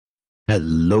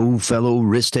Hello, fellow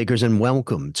risk takers, and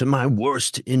welcome to my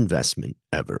worst investment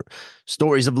ever.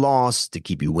 Stories of loss to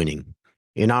keep you winning.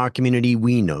 In our community,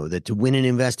 we know that to win in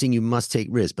investing, you must take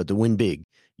risk, but to win big,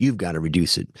 you've got to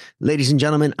reduce it. Ladies and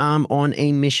gentlemen, I'm on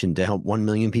a mission to help 1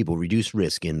 million people reduce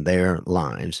risk in their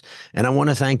lives. And I want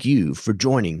to thank you for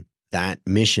joining that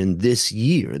mission this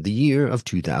year, the year of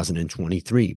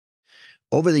 2023.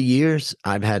 Over the years,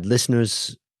 I've had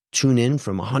listeners tune in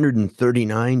from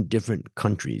 139 different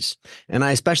countries. And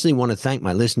I especially want to thank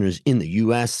my listeners in the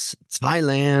US,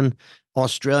 Thailand,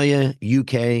 Australia,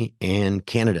 UK, and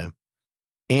Canada.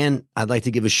 And I'd like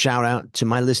to give a shout out to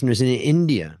my listeners in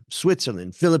India,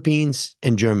 Switzerland, Philippines,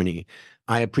 and Germany.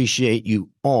 I appreciate you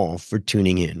all for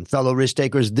tuning in. Fellow risk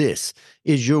takers, this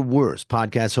is your worst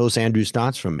podcast host, Andrew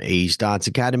Stotz from A Stotz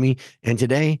Academy. And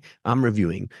today I'm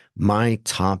reviewing my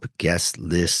top guest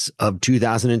lists of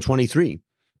 2023.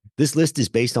 This list is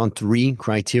based on three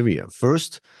criteria.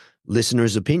 First,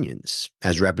 listeners' opinions,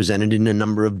 as represented in the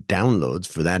number of downloads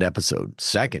for that episode.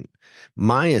 Second,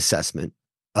 my assessment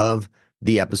of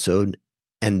the episode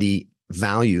and the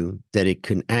value that it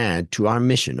can add to our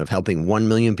mission of helping 1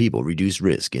 million people reduce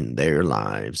risk in their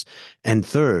lives. And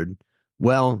third,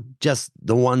 well, just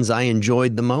the ones I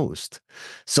enjoyed the most.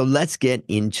 So let's get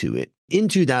into it. In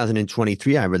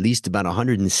 2023, I released about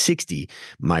 160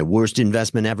 My Worst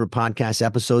Investment Ever podcast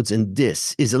episodes, and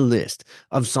this is a list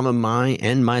of some of my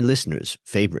and my listeners'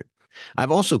 favorite.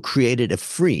 I've also created a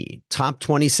free Top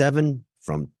 27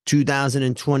 from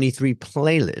 2023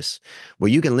 playlist where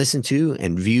you can listen to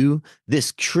and view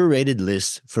this curated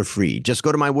list for free. Just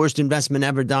go to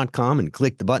myworstinvestmentever.com and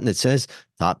click the button that says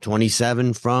Top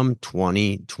 27 from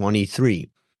 2023.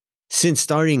 Since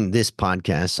starting this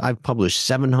podcast, I've published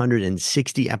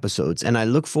 760 episodes, and I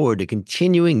look forward to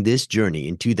continuing this journey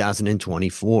in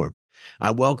 2024.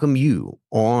 I welcome you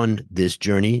on this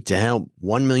journey to help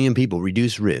 1 million people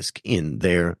reduce risk in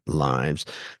their lives.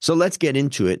 So let's get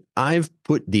into it. I've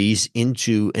put these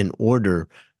into an order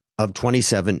of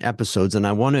 27 episodes, and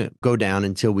I want to go down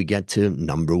until we get to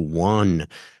number one.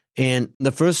 And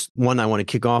the first one I want to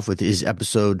kick off with is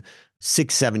episode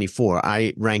 674.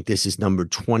 I rank this as number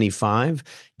 25,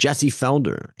 Jesse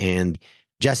Felder. And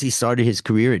Jesse started his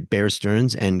career at Bear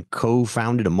Stearns and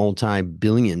co-founded a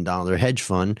multi-billion-dollar hedge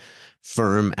fund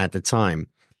firm at the time.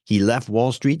 He left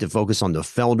Wall Street to focus on the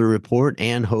Felder Report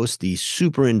and host the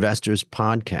Super Investors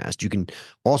podcast. You can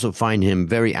also find him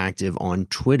very active on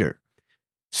Twitter.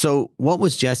 So what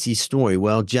was Jesse's story?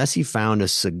 Well, Jesse found a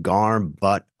cigar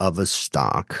butt of a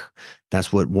stock.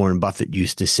 That's what Warren Buffett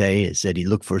used to say, is that he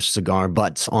looked for cigar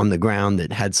butts on the ground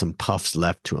that had some puffs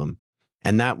left to them.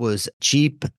 And that was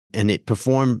cheap, and it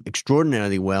performed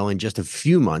extraordinarily well in just a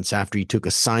few months after he took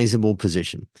a sizable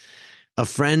position. A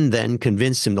friend then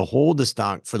convinced him to hold the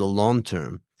stock for the long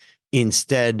term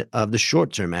instead of the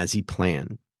short term as he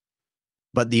planned.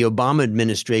 But the Obama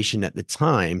administration at the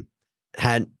time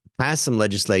had passed some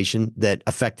legislation that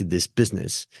affected this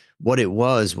business. What it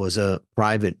was a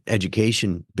private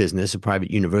education business, a private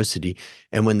university.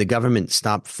 And when the government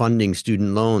stopped funding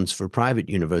student loans for private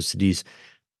universities,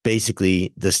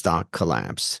 basically the stock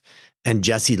collapsed. And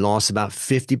Jesse lost about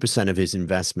 50% of his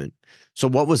investment. So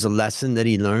what was the lesson that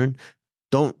he learned?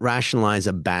 Don't rationalize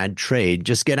a bad trade,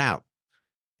 just get out.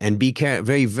 And be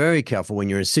very, very careful when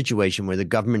you're in a situation where the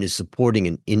government is supporting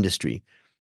an industry.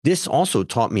 This also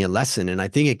taught me a lesson, and I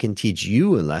think it can teach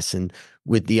you a lesson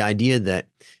with the idea that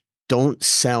don't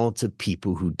sell to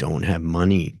people who don't have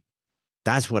money.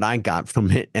 That's what I got from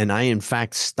it. And I, in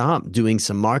fact, stopped doing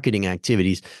some marketing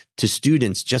activities to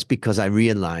students just because I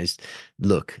realized,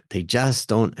 look, they just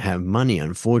don't have money,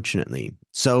 unfortunately.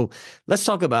 So let's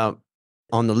talk about,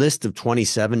 on the list of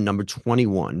 27, number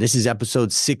 21. This is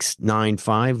episode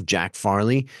 695, Jack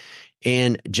Farley.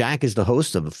 And Jack is the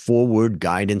host of the Forward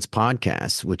Guidance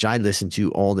podcast, which I listen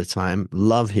to all the time.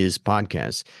 Love his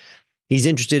podcast. He's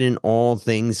interested in all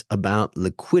things about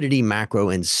liquidity, macro,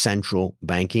 and central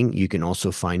banking. You can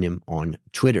also find him on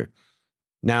Twitter.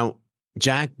 Now,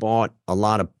 Jack bought a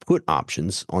lot of put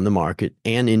options on the market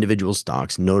and individual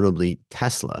stocks, notably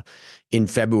Tesla, in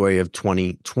February of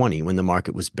 2020 when the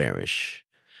market was bearish.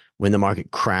 When the market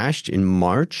crashed in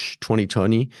March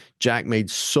 2020, Jack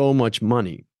made so much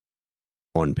money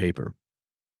on paper.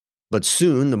 But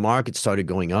soon the market started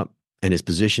going up and his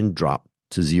position dropped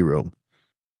to zero.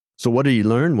 So what did he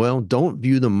learn? Well, don't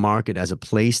view the market as a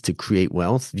place to create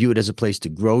wealth. View it as a place to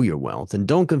grow your wealth. And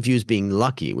don't confuse being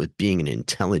lucky with being an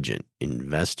intelligent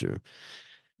investor.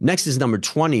 Next is number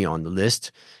 20 on the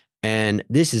list. And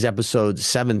this is episode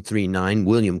 739,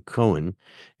 William Cohen.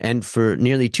 And for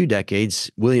nearly 2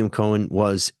 decades, William Cohen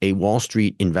was a Wall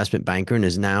Street investment banker and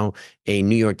is now a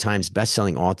New York Times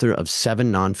bestselling author of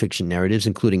 7 nonfiction narratives,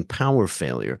 including Power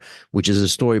Failure, which is a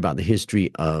story about the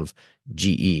history of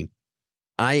GE.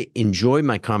 I enjoyed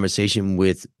my conversation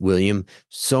with William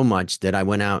so much that I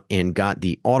went out and got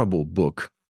the Audible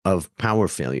book of Power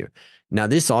Failure. Now,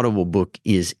 this Audible book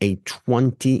is a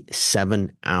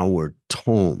 27-hour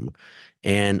tome.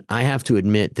 And I have to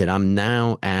admit that I'm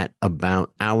now at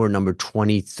about hour number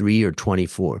 23 or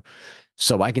 24.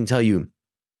 So I can tell you,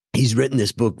 he's written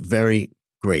this book very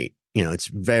great. It's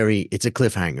a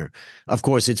cliffhanger. Of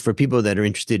course, it's for people that are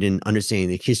interested in understanding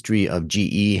the history of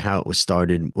GE, how it was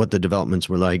started, what the developments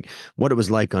were like, what it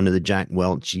was like under the Jack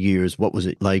Welch years, what was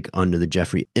it like under the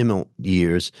Jeffrey Immelt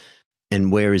years,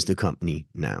 and where is the company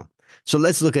now? So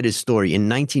let's look at his story. In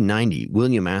 1990,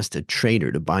 William asked a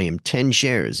trader to buy him 10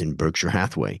 shares in Berkshire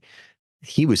Hathaway.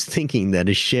 He was thinking that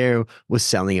a share was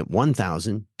selling at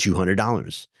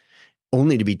 $1,200,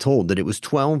 only to be told that it was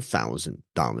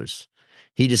 $12,000.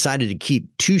 He decided to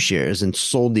keep 2 shares and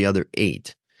sold the other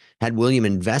 8. Had William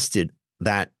invested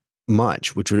that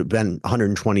much, which would have been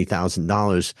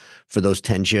 $120,000 for those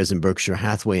 10 shares in Berkshire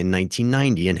Hathaway in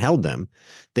 1990 and held them,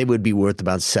 they would be worth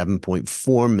about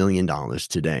 $7.4 million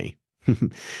today.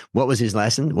 What was his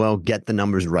lesson? Well, get the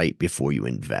numbers right before you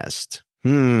invest.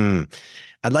 I'd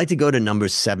like to go to number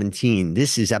 17.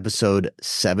 This is episode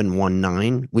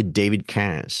 719 with David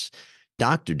Cass.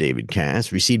 Dr. David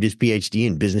Cass received his PhD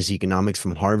in business economics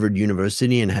from Harvard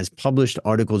University and has published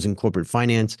articles in corporate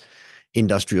finance,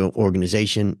 industrial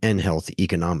organization, and health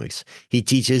economics. He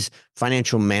teaches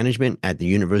financial management at the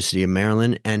University of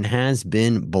Maryland and has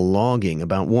been blogging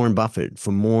about Warren Buffett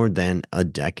for more than a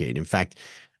decade. In fact,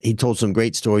 he told some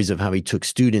great stories of how he took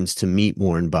students to meet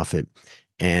Warren Buffett.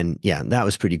 And yeah, that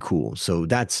was pretty cool. So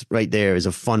that's right there is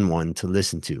a fun one to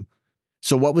listen to.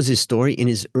 So what was his story? In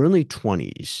his early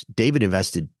 20s, David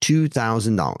invested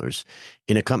 $2,000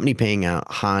 in a company paying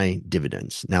out high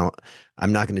dividends. Now,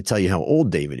 I'm not going to tell you how old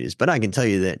David is, but I can tell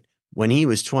you that when he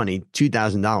was 20,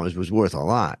 $2,000 was worth a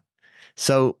lot.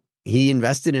 So he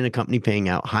invested in a company paying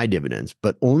out high dividends,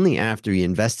 but only after he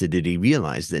invested did he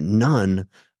realize that none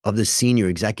of the senior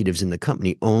executives in the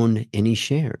company owned any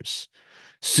shares.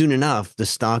 Soon enough, the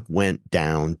stock went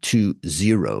down to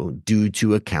 0 due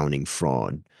to accounting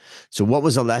fraud. So what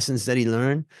was the lessons that he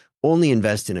learned? Only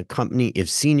invest in a company if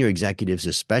senior executives,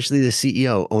 especially the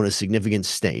CEO, own a significant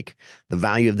stake. The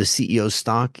value of the CEO's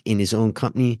stock in his own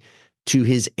company to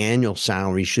his annual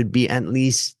salary should be at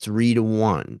least 3 to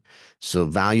 1. So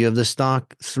value of the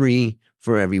stock, 3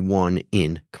 for every 1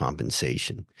 in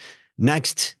compensation.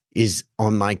 Next is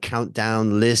on my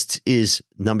countdown list is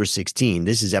number 16.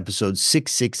 This is episode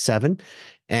 667.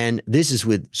 And this is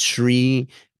with Sri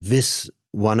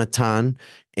Viswanathan.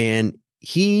 And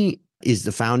he is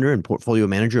the founder and portfolio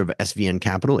manager of SVN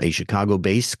Capital, a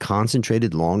Chicago-based,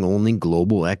 concentrated, long-only,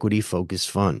 global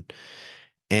equity-focused fund.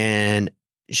 And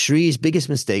Sri's biggest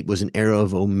mistake was an error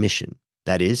of omission.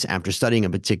 That is, after studying a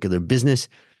particular business,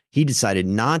 he decided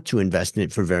not to invest in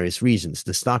it for various reasons.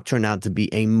 The stock turned out to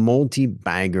be a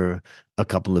multi-bagger a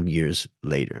couple of years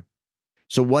later.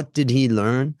 So what did he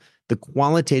learn? The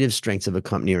qualitative strengths of a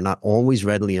company are not always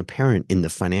readily apparent in the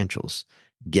financials.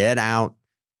 Get out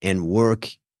and work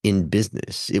in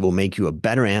business. It will make you a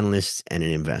better analyst and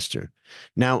an investor.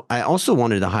 Now, I also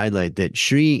wanted to highlight that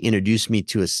Sri introduced me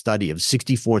to a study of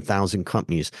 64,000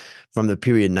 companies from the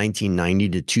period 1990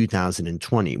 to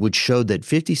 2020, which showed that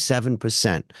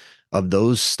 57% of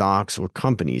those stocks or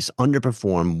companies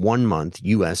underperform 1-month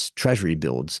U.S. Treasury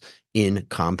bills in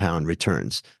compound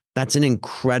returns. That's an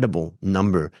incredible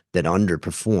number that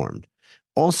underperformed.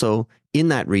 Also, in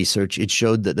that research, it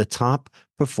showed that the top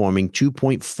performing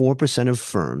 2.4% of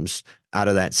firms out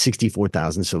of that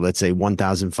 64,000, so let's say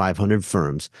 1,500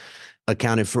 firms,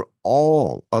 accounted for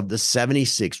all of the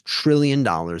 $76 trillion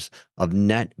of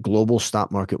net global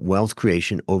stock market wealth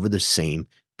creation over the same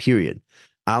period.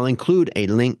 I'll include a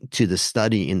link to the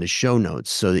study in the show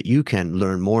notes so that you can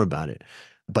learn more about it.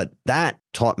 But that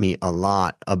taught me a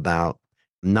lot about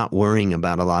not worrying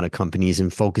about a lot of companies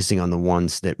and focusing on the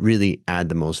ones that really add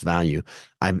the most value.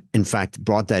 I've, in fact,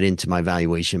 brought that into my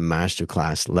valuation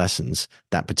masterclass lessons,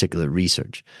 that particular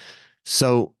research.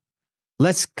 So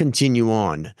let's continue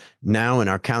on. Now in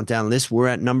our countdown list, we're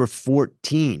at number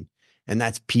 14, and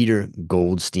that's Peter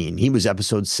Goldstein. He was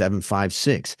episode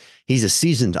 756. He's a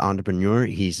seasoned entrepreneur.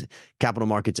 He's a capital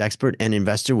markets expert and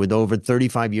investor with over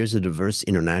 35 years of diverse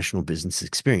international business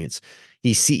experience.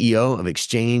 He's CEO of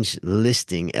Exchange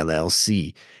Listing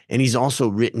LLC. And he's also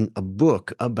written a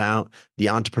book about the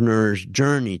entrepreneur's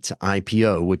journey to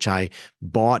IPO, which I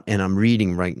bought and I'm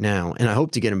reading right now. And I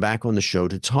hope to get him back on the show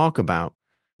to talk about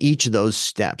each of those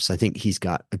steps. I think he's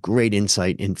got a great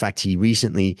insight. In fact, he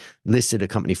recently listed a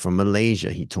company from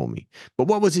Malaysia, he told me. But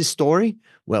what was his story?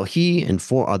 Well, he and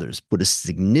four others put a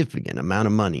significant amount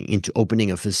of money into opening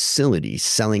a facility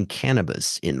selling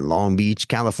cannabis in Long Beach,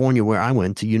 California, where I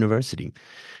went to university.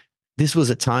 This was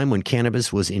a time when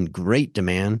cannabis was in great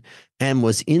demand and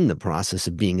was in the process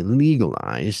of being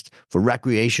legalized for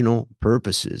recreational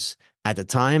purposes. At the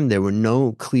time, there were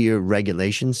no clear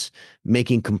regulations,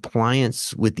 making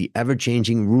compliance with the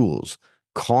ever-changing rules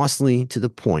costly to the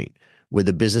point where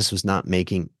the business was not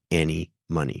making any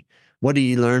money. What did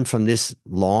you learn from this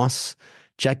loss?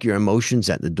 Check your emotions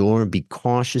at the door. Be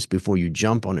cautious before you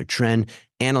jump on a trend.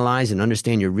 Analyze and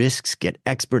understand your risks. Get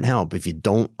expert help if you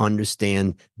don't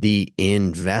understand the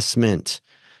investment.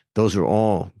 Those are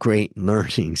all great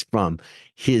learnings from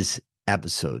his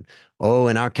episode. Oh,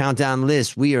 in our countdown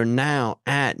list, we are now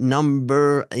at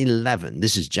number 11.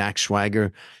 This is Jack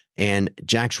Schwager. And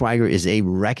Jack Schwager is a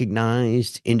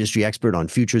recognized industry expert on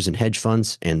futures and hedge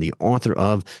funds and the author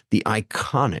of the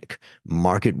iconic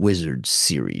Market Wizards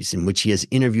series, in which he has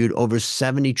interviewed over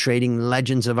 70 trading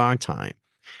legends of our time.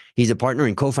 He's a partner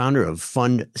and co-founder of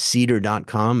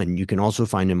fundseeder.com, and you can also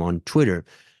find him on Twitter.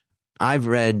 I've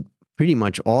read pretty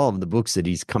much all of the books that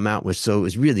he's come out with, so it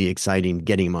was really exciting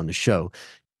getting him on the show.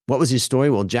 What was his story?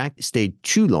 Well, Jack stayed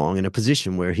too long in a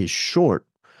position where his short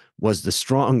was the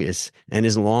strongest and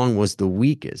his long was the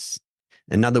weakest.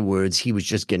 In other words, he was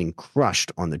just getting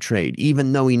crushed on the trade,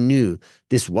 even though he knew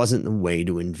this wasn't the way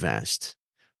to invest.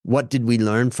 What did we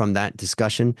learn from that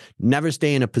discussion? Never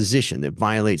stay in a position that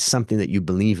violates something that you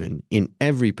believe in. In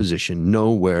every position,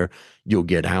 know where you'll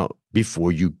get out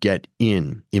before you get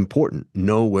in. Important,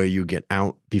 know where you get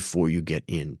out before you get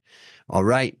in. All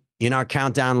right. In our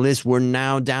countdown list, we're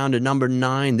now down to number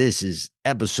 9. This is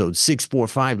episode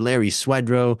 645, Larry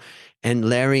Swedroe. And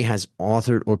Larry has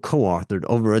authored or co-authored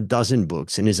over a dozen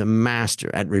books and is a master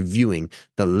at reviewing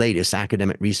the latest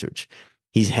academic research.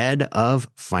 He's head of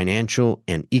financial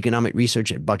and economic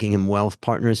research at Buckingham Wealth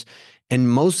Partners. And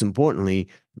most importantly,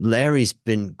 Larry's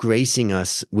been gracing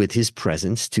us with his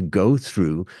presence to go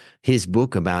through his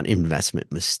book about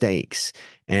investment mistakes.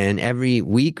 And every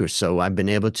week or so, I've been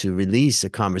able to release a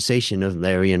conversation of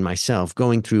Larry and myself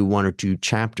going through 1 or 2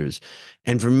 chapters.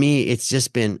 And for me, it's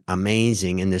just been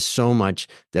amazing. And there's so much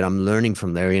that I'm learning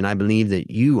from Larry. And I believe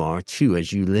that you are too,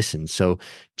 as you listen. So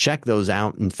check those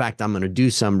out. In fact, I'm going to do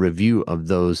some review of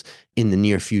those in the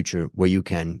near future where you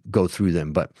can go through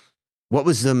them. But what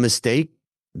was the mistake?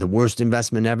 The worst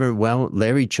investment ever? Well,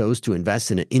 Larry chose to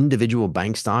invest in an individual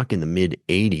bank stock in the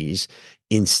mid-'80s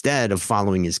instead of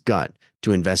following his gut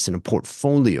to invest in a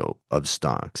portfolio of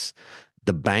stocks.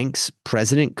 The bank's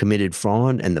president committed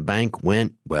fraud and the bank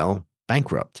went, well,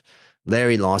 bankrupt.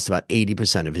 Larry lost about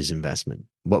 80% of his investment.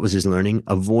 What was his learning?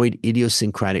 Avoid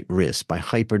idiosyncratic risk by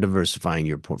hyper-diversifying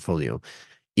your portfolio.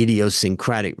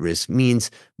 Idiosyncratic risk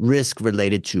means risk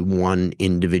related to one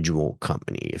individual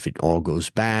company. If it all goes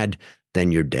bad, then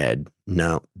you're dead.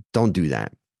 No, don't do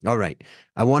that. All right.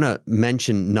 I want to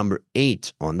mention number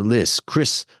 8 on the list,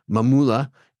 Chris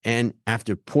Mamula. And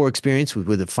after poor experience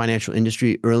with the financial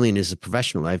industry early in his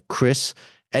professional life, Chris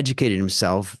educated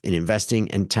himself in investing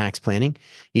and tax planning.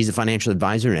 He's a financial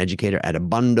advisor and educator at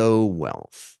Abundo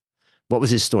Wealth. What was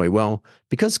his story? Well,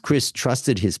 because Chris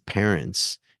trusted his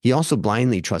parents, he also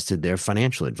blindly trusted their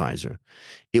financial advisor.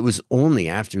 It was only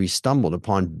after he stumbled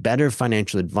upon better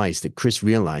financial advice that Chris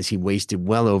realized he wasted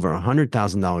well over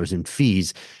 $100,000 in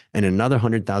fees and another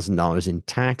 $100,000 in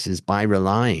taxes by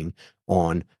relying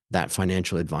on that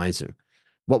financial advisor.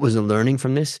 What was the learning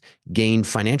from this? Gain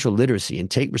financial literacy and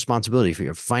take responsibility for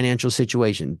your financial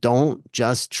situation. Don't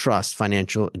just trust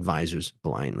financial advisors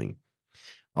blindly.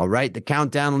 All right, the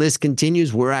countdown list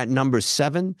continues. We're at number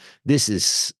 7. This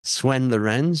is Swen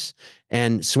Lorenz.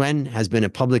 And Swen has been a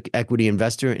public equity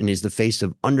investor and is the face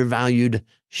of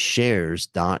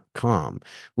undervaluedshares.com.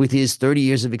 With his 30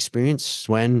 years of experience,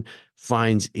 Swen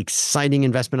finds exciting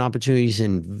investment opportunities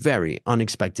in very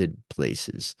unexpected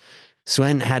places.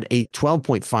 Swen had a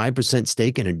 12.5%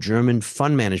 stake in a German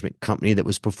fund management company that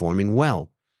was performing well.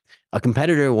 A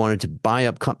competitor wanted to buy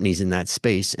up companies in that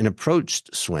space and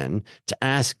approached Swen to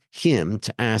ask him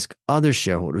to ask other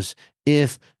shareholders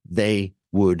if they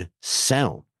would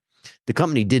sell. The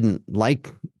company didn't like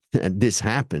this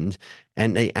happened,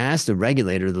 and they asked the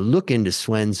regulator to look into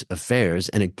Swen's affairs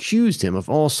and accused him of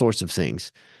all sorts of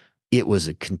things. It was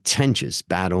a contentious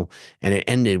battle, and it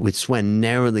ended with Swen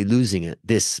narrowly losing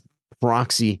this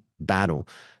proxy battle.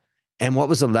 And what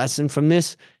was the lesson from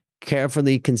this?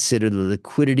 Carefully consider the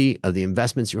liquidity of the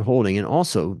investments you're holding, and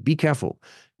also be careful.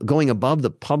 Going above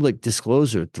the public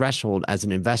disclosure threshold as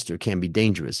an investor can be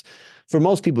dangerous. For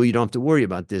most people, you don't have to worry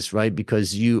about this, right?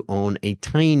 Because you own a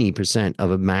tiny percent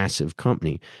of a massive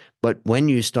company. But when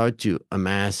you start to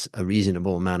amass a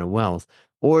reasonable amount of wealth,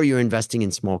 or you're investing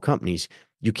in small companies,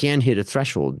 you can hit a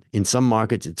threshold. In some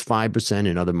markets, it's 5%.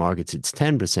 In other markets, it's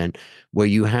 10%, where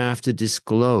you have to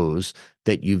disclose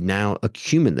that you've now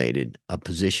accumulated a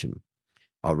position.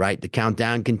 All right, the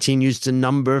countdown continues to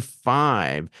number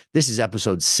 5. This is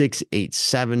episode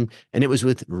 687, and it was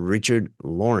with Richard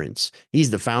Lawrence.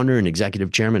 He's the founder and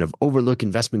executive chairman of Overlook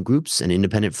Investment Groups, an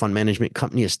independent fund management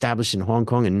company established in Hong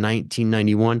Kong in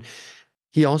 1991.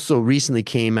 He also recently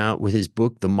came out with his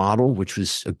book, The Model, which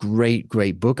was a great,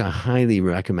 great book. I highly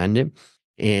recommend it,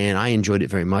 and I enjoyed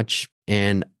it very much.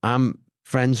 And I'm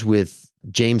friends with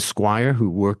James Squire,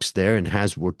 who works there and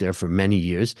has worked there for many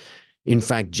years. In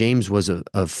fact, James was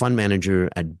a fund manager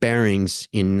at Barings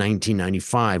in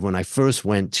 1995 when I first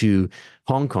went to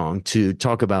Hong Kong to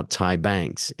talk about Thai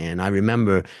banks. And I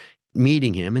remember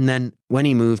meeting him. And then when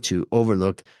he moved to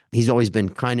Overlook, he's always been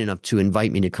kind enough to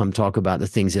invite me to come talk about the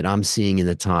things that I'm seeing in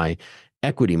the Thai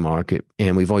equity market.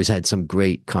 And we've always had some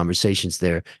great conversations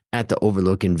there at the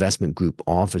Overlook Investment Group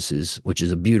offices, which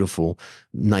is a beautiful,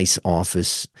 nice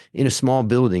office in a small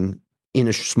building in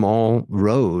a small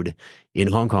road in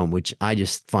Hong Kong, which I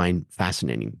just find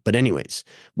fascinating. But anyways,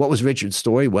 what was Richard's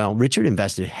story? Well, Richard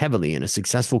invested heavily in a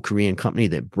successful Korean company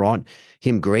that brought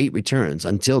him great returns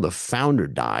until the founder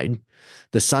died.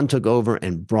 The son took over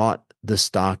and brought the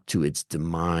stock to its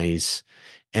demise.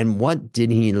 And what did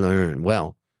he learn?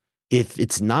 Well, if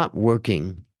it's not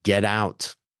working, get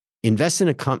out. Invest in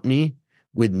a company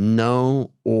with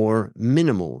no or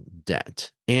minimal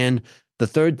debt. And the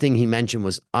third thing he mentioned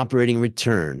was operating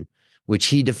return, which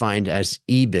he defined as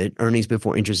EBIT, earnings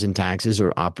before interest and taxes,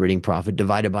 or operating profit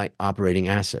divided by operating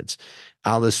assets.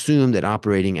 I'll assume that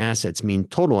operating assets mean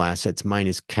total assets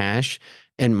minus cash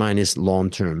and minus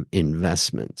long-term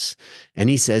investments. And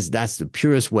he says that's the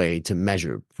purest way to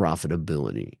measure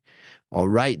profitability. All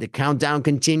right, the countdown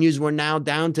continues. We're now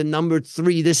down to number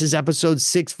 3. This is episode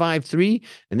 653,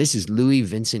 and this is Louis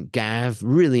Vincent Gav.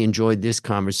 Really enjoyed this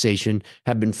conversation.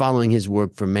 Have been following his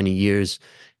work for many years.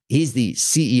 He's the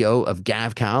CEO of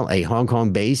GavCal, a Hong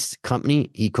Kong-based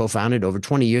company he co-founded over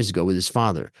 20 years ago with his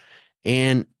father.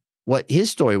 And what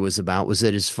his story was about was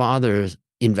that his father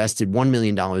invested $1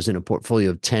 million in a portfolio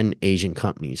of 10 Asian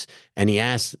companies, and he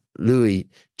asked Louis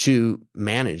to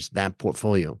manage that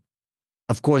portfolio.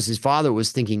 Of course, his father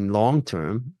was thinking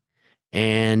long-term,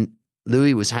 and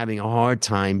Louis was having a hard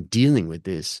time dealing with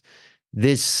this.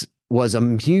 This was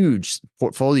a huge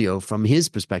portfolio from his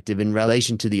perspective in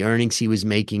relation to the earnings he was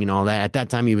making and all that. At that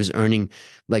time, he was earning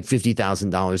like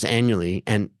 $50,000 annually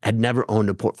and had never owned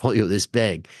a portfolio this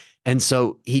big. And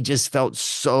so he just felt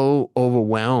so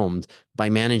overwhelmed by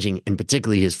managing, and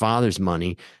particularly his father's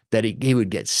money, that he would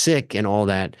get sick and all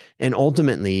that. And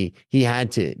ultimately, he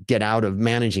had to get out of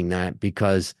managing that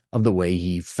because of the way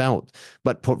he felt.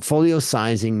 But portfolio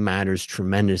sizing matters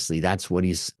tremendously. That's what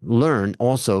he's learned.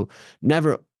 Also,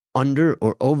 never under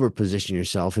or over position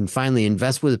yourself. And finally,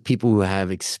 invest with people who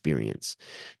have experience.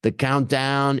 The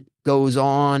countdown goes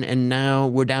on, and now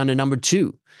we're down to number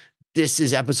 2. This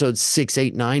is episode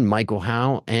 689, Michael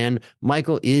Howe, and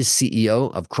Michael is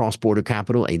CEO of Cross Border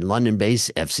Capital, a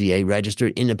London-based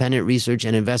FCA-registered independent research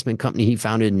and investment company he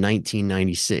founded in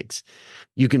 1996.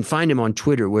 You can find him on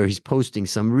Twitter, where he's posting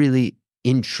some really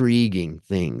intriguing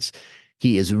things.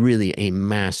 He is really a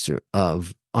master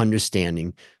of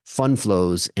understanding fund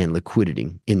flows and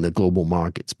liquidity in the global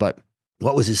markets. But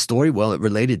what was his story? Well, it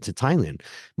related to Thailand.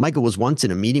 Michael was once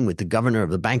in a meeting with the governor of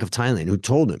the Bank of Thailand, who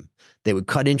told him they would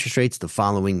cut interest rates the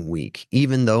following week.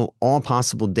 Even though all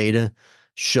possible data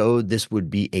showed this would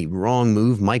be a wrong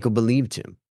move, Michael believed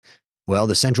him. Well,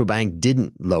 the central bank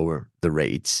didn't lower the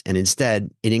rates, and instead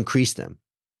it increased them.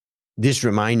 This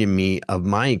reminded me of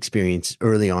my experience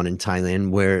early on in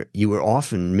Thailand, where you were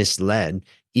often misled,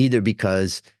 either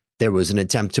because there was an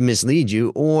attempt to mislead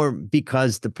you or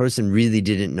because the person really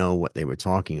didn't know what they were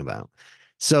talking about.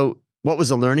 So what was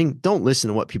the learning? Don't listen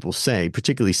to what people say,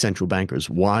 particularly central bankers.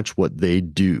 Watch what they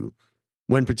do.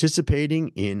 When participating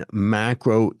in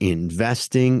macro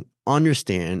investing,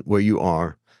 understand where you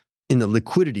are in the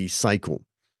liquidity cycle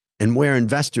and where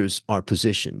investors are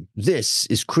positioned. This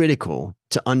is critical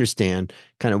to understand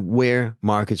kind of where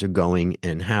markets are going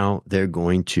and how they're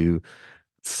going to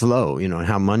flow, and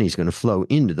how money is going to flow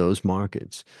into those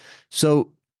markets.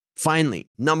 So finally,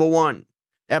 number 1,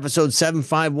 episode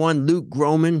 751, Luke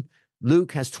Groman,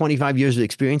 Luke has 25 years of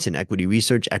experience in equity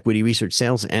research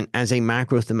sales, and as a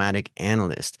macro thematic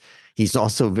analyst. He's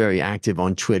also very active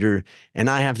on Twitter. And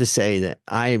I have to say that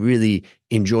I really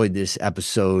enjoyed this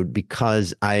episode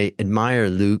because I admire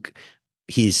Luke.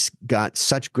 He's got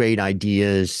such great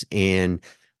ideas, and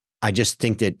I just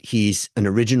think that he's an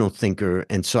original thinker.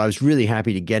 And so I was really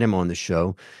happy to get him on the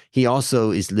show. He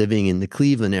also is living in the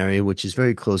Cleveland area, which is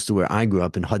very close to where I grew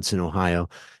up in Hudson, Ohio.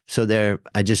 So there,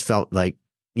 I just felt like,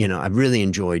 I've really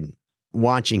enjoyed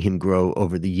watching him grow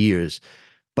over the years.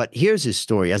 But here's his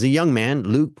story. As a young man,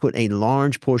 Luke put a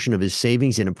large portion of his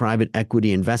savings in a private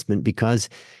equity investment because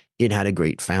it had a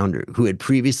great founder who had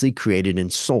previously created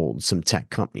and sold some tech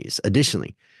companies.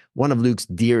 Additionally, one of Luke's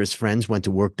dearest friends went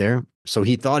to work there, so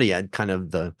he thought he had kind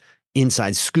of the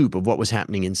inside scoop of what was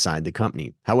happening inside the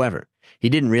company. However, he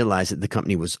didn't realize that the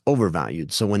company was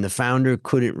overvalued. So when the founder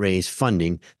couldn't raise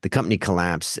funding, the company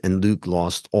collapsed and Luke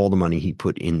lost all the money he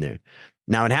put in there.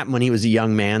 Now, it happened when he was a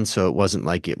young man, so it wasn't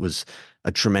like it was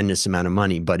a tremendous amount of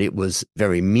money, but it was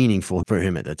very meaningful for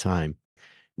him at the time.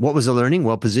 What was the learning?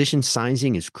 Well, position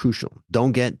sizing is crucial.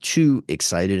 Don't get too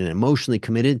excited and emotionally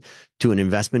committed to an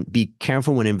investment. Be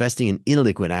careful when investing in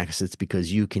illiquid assets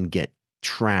because you can get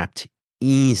trapped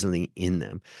easily in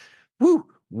them. Woo!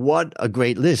 What a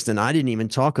great list. And I didn't even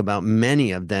talk about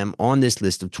many of them on this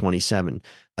list of 27.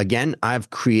 Again, I've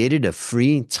created a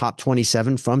free top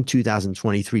 27 from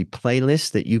 2023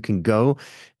 playlist that you can go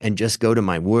and just go to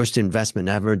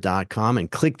myworstinvestmentever.com and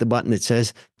click the button that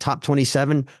says top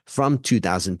 27 from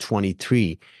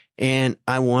 2023. And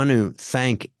I want to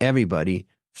thank everybody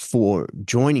for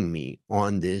joining me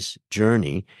on this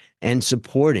journey and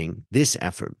supporting this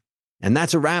effort. And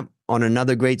that's a wrap on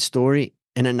another great story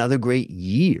and another great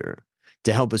year.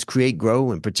 To help us create,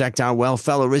 grow, and protect our wealth,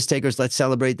 fellow risk takers, let's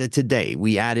celebrate that today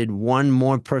we added one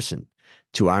more person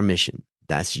to our mission.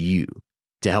 That's you.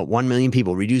 To help 1 million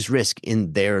people reduce risk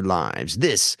in their lives.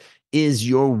 This is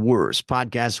your worst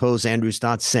podcast host, Andrew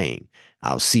Stotz, saying,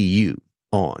 I'll see you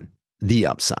on the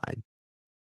upside.